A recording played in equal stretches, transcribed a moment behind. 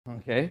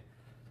Okay,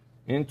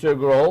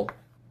 integral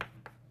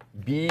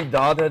B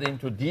dotted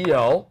into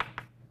dl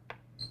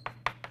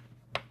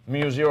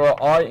mu 0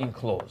 I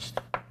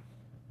enclosed.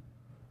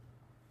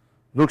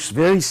 Looks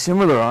very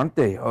similar, aren't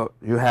they?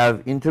 You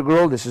have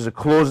integral, this is a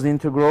closed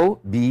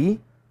integral, B,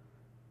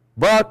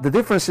 but the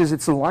difference is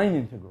it's a line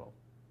integral,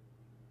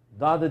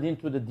 dotted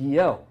into the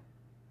dl.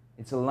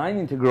 It's a line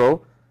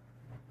integral.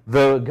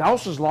 The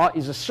Gauss's law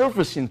is a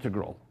surface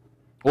integral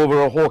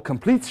over a whole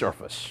complete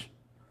surface,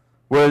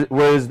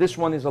 whereas this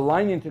one is a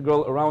line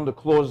integral around a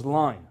closed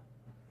line.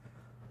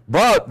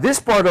 But this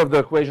part of the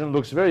equation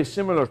looks very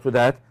similar to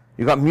that.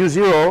 You got mu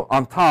 0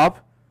 on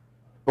top.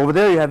 Over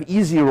there you have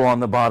E0 on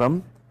the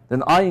bottom.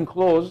 Then I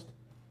enclosed,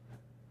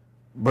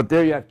 but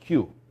there you have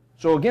Q.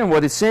 So again,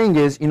 what it's saying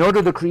is, in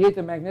order to create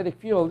a magnetic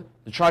field,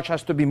 the charge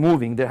has to be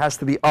moving. There has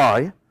to be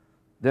I,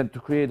 then to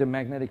create a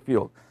magnetic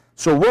field.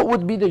 So what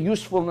would be the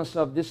usefulness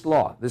of this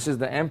law? This is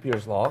the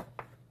Ampere's law.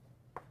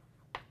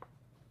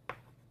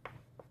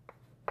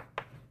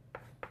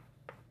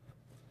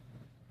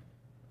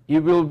 It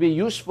will be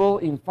useful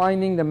in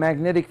finding the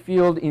magnetic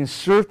field in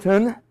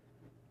certain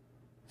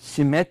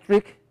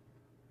symmetric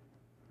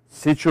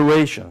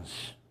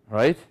situations,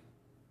 right?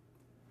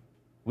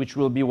 Which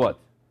will be what?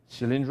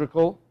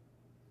 Cylindrical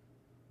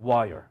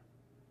wire,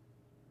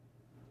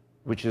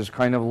 which is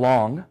kind of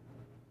long.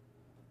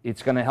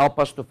 It's going to help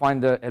us to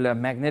find the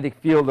magnetic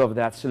field of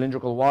that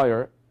cylindrical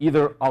wire,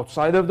 either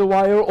outside of the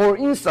wire or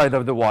inside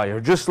of the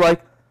wire, just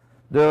like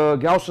the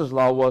Gauss's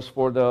law was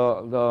for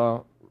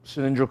the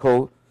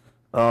cylindrical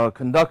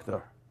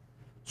conductor.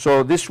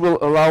 So this will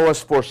allow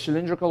us for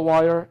cylindrical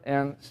wire,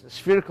 and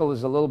spherical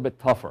is a little bit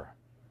tougher.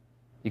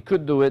 You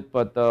could do it,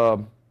 but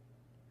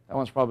that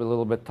one's probably a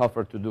little bit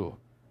tougher to do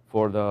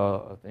for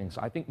the things.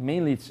 I think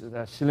mainly it's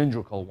the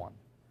cylindrical one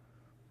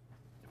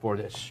for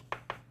this.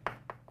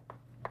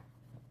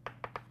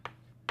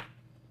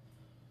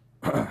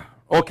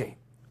 Okay,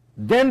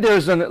 then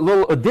there's a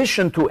little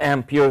addition to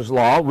Ampere's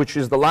law, which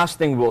is the last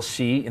thing we'll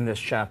see in this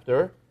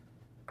chapter.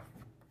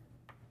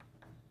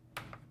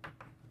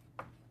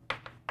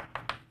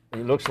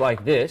 It looks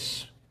like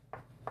this.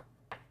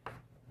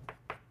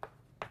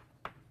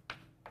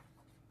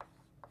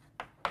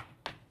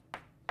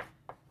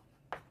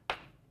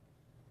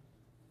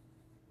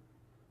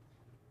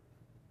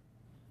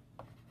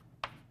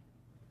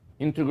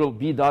 Integral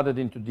B dotted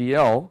into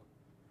dl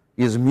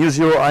is mu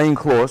 0 I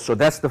enclosed, so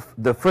that's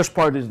the first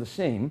part is the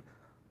same,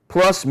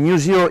 plus mu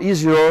 0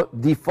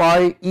 E0 d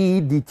phi E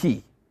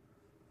dt.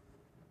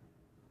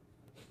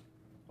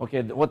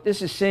 Okay, what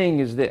this is saying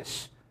is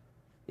this.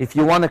 If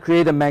you want to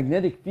create a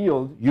magnetic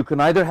field, you can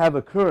either have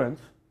a current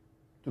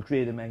to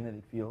create a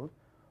magnetic field,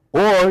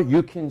 or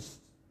you can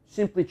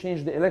simply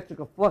change the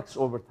electrical flux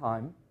over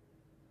time.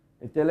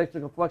 If the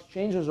electrical flux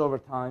changes over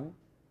time,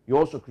 you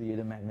also create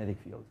a magnetic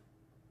field.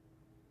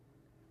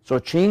 So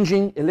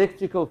changing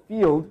electrical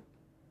field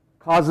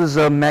causes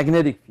a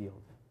magnetic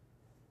field.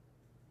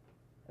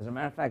 As a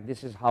matter of fact,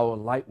 this is how a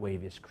light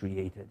wave is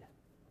created,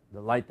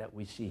 the light that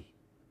we see.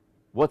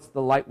 What's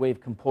the light wave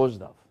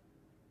composed of?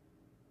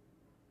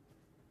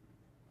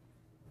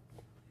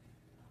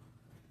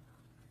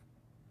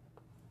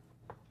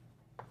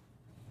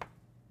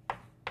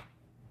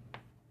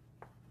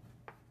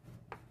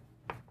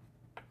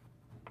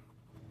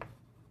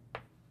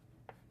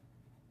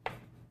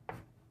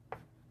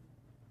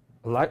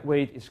 Light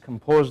wave is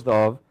composed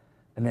of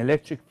an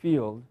electric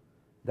field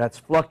that's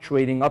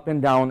fluctuating up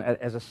and down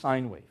as a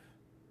sine wave.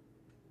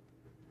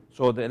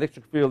 So the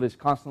electric field is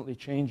constantly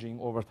changing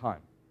over time.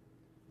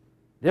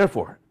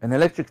 Therefore, an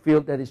electric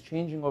field that is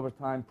changing over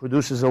time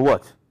produces a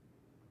what?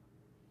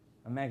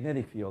 A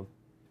magnetic field.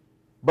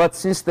 But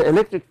since the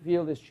electric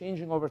field is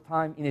changing over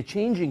time in a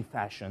changing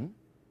fashion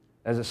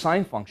as a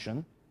sine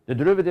function, the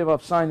derivative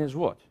of sine is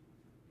what?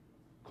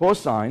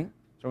 Cosine.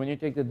 So when you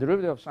take the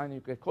derivative of sine, you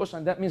get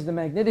cosine. That means the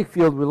magnetic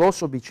field will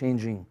also be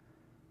changing,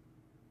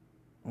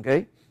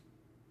 okay,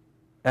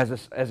 as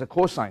a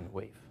cosine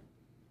wave.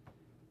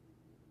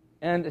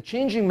 And a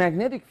changing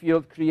magnetic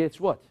field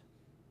creates what?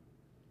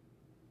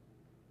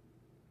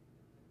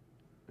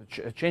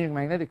 A changing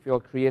magnetic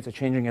field creates a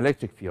changing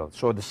electric field.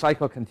 So the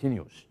cycle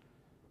continues.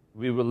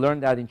 We will learn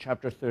that in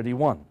chapter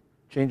 31.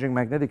 Changing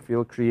magnetic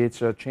field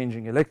creates a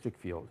changing electric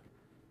field.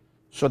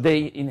 So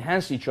they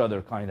enhance each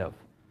other, kind of.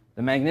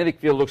 The magnetic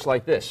field looks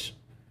like this.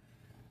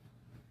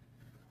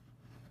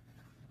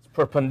 It's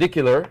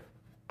perpendicular.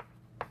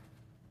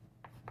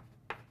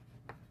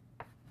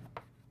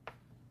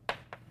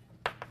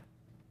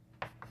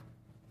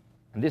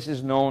 And this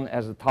is known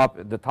as the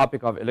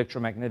topic of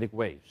electromagnetic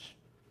waves.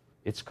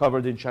 It's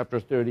covered in chapter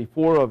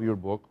 34 of your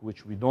book,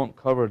 which we don't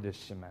cover this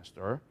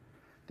semester.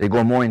 They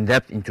go more in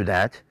depth into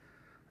that,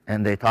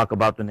 and they talk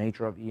about the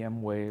nature of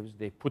EM waves.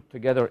 They put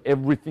together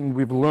everything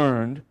we've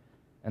learned.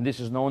 And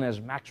this is known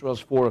as Maxwell's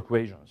four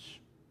equations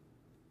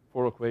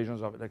of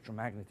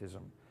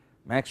electromagnetism.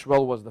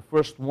 Maxwell was the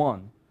first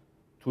one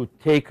to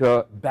take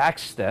a back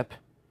step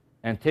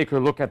and take a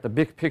look at the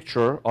big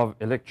picture of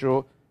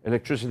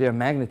electricity and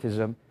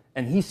magnetism,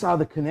 and he saw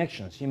the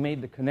connections. He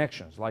made the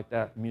connections, like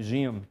that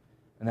museum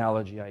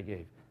analogy I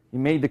gave. He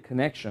made the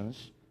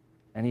connections,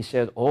 and he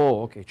said,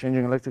 oh, okay,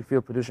 changing electric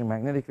field, producing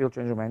magnetic field,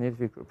 changing magnetic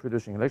field,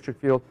 producing electric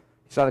field.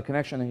 He saw the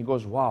connection, and he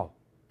goes, wow,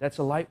 that's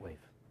a light wave.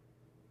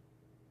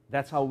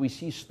 That's how we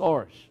see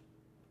stars.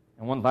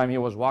 And one time he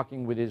was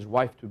walking with his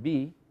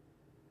wife-to-be.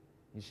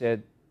 He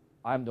said,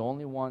 I'm the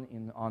only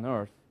one on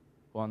Earth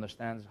who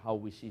understands how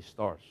we see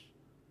stars.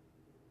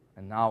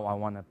 And now I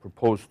want to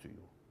propose to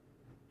you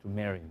to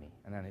marry me.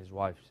 And then his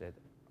wife said,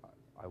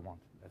 I won't.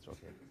 That's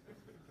okay.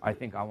 I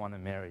think I want to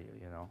marry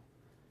you, you know.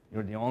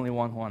 You're the only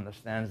one who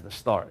understands the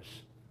stars.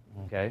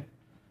 Okay?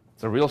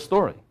 It's a real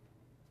story.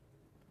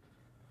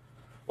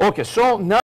 Okay, so now